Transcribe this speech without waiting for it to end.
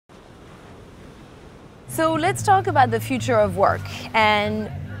So let's talk about the future of work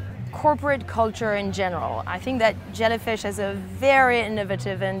and corporate culture in general. I think that Jellyfish has a very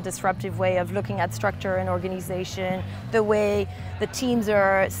innovative and disruptive way of looking at structure and organization, the way the teams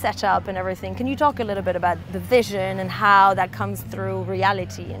are set up and everything. Can you talk a little bit about the vision and how that comes through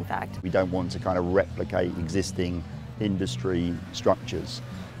reality, in fact? We don't want to kind of replicate existing industry structures.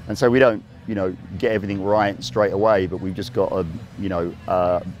 And so we don't, get everything right straight away, but we've just got a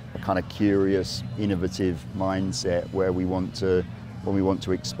kind of curious, innovative mindset where we want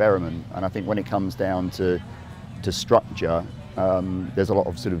to experiment. And I think when it comes down to structure, there's a lot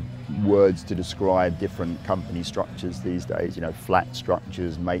of sort of words to describe different company structures these days. Flat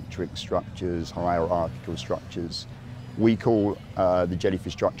structures, matrix structures, hierarchical structures. We call the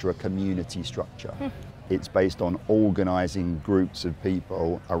Jellyfish structure a community structure. It's based on organising groups of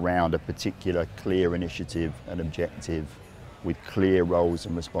people around a particular clear initiative and objective with clear roles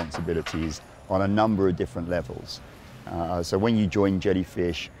and responsibilities on a number of different levels. So when you join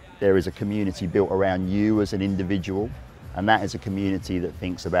Jellyfish, there is a community built around you as an individual, and that is a community that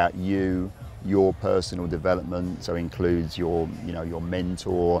thinks about you, your personal development, so includes your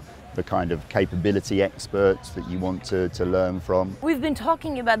mentor, the kind of capability experts that you want to learn from. We've been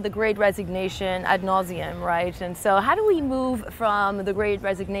talking about the Great Resignation ad nauseum, right? And so how do we move from the Great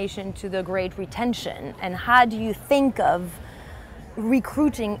Resignation to the Great Retention? And how do you think of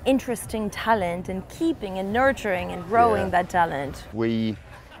recruiting interesting talent and keeping and nurturing and growing that talent? We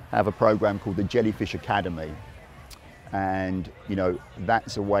have a program called the Jellyfish Academy, and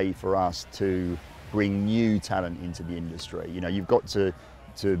that's a way for us to bring new talent into the industry. You've got to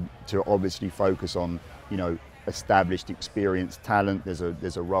obviously focus on established, experienced talent. There's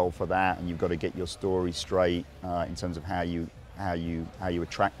a role for that, and you've got to get your story straight in terms of how you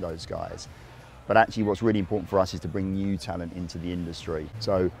attract those guys. But actually what's really important for us is to bring new talent into the industry.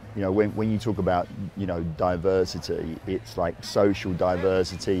 So, when you talk about, diversity, it's like social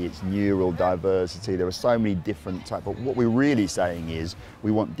diversity, it's neural diversity. There are so many different types, but what we're really saying is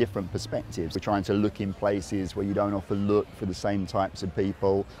we want different perspectives. We're trying to look in places where you don't often look for the same types of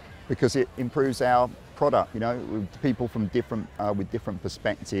people, because it improves our product. People from with different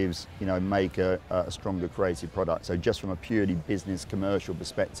perspectives, make a stronger creative product. So just from a purely business commercial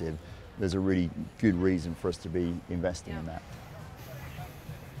perspective, there's a really good reason for us to be investing in that.